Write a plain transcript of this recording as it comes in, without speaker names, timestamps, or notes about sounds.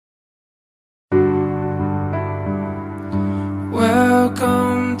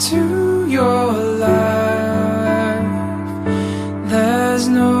welcome to your life. There's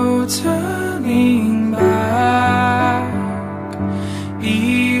no turning back.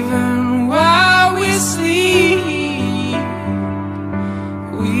 Even while we sleep,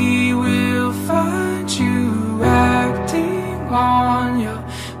 we will find you acting on your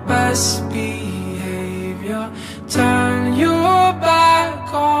best behavior. Turn your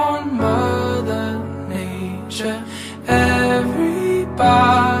back on Mother Nature. Everybody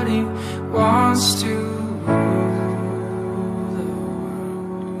wants to rule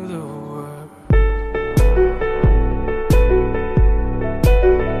the world.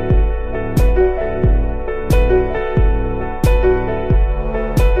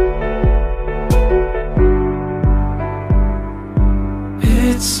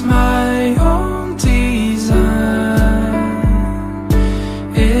 It's my own design.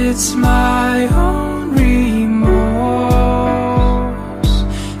 It's my own remorse.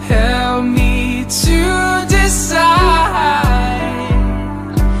 Help me to decide.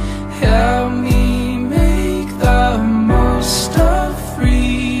 Help me make the most of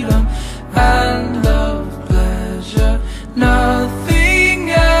freedom and love, pleasure. Nothing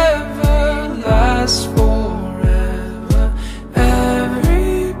ever lasts forever.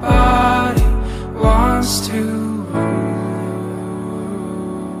 Everybody wants to rule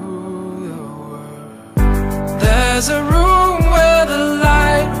the world. There's a room where the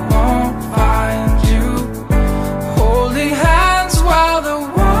light won't find you, holding hands while the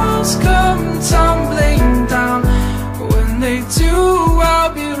walls come tumbling down. When they do,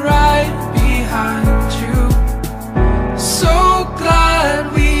 I'll be right behind you. So glad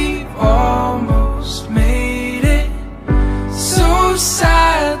we've almost made it. So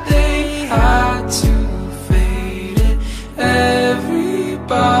sad they had to fade it.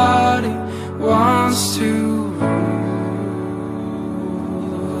 Everybody wants to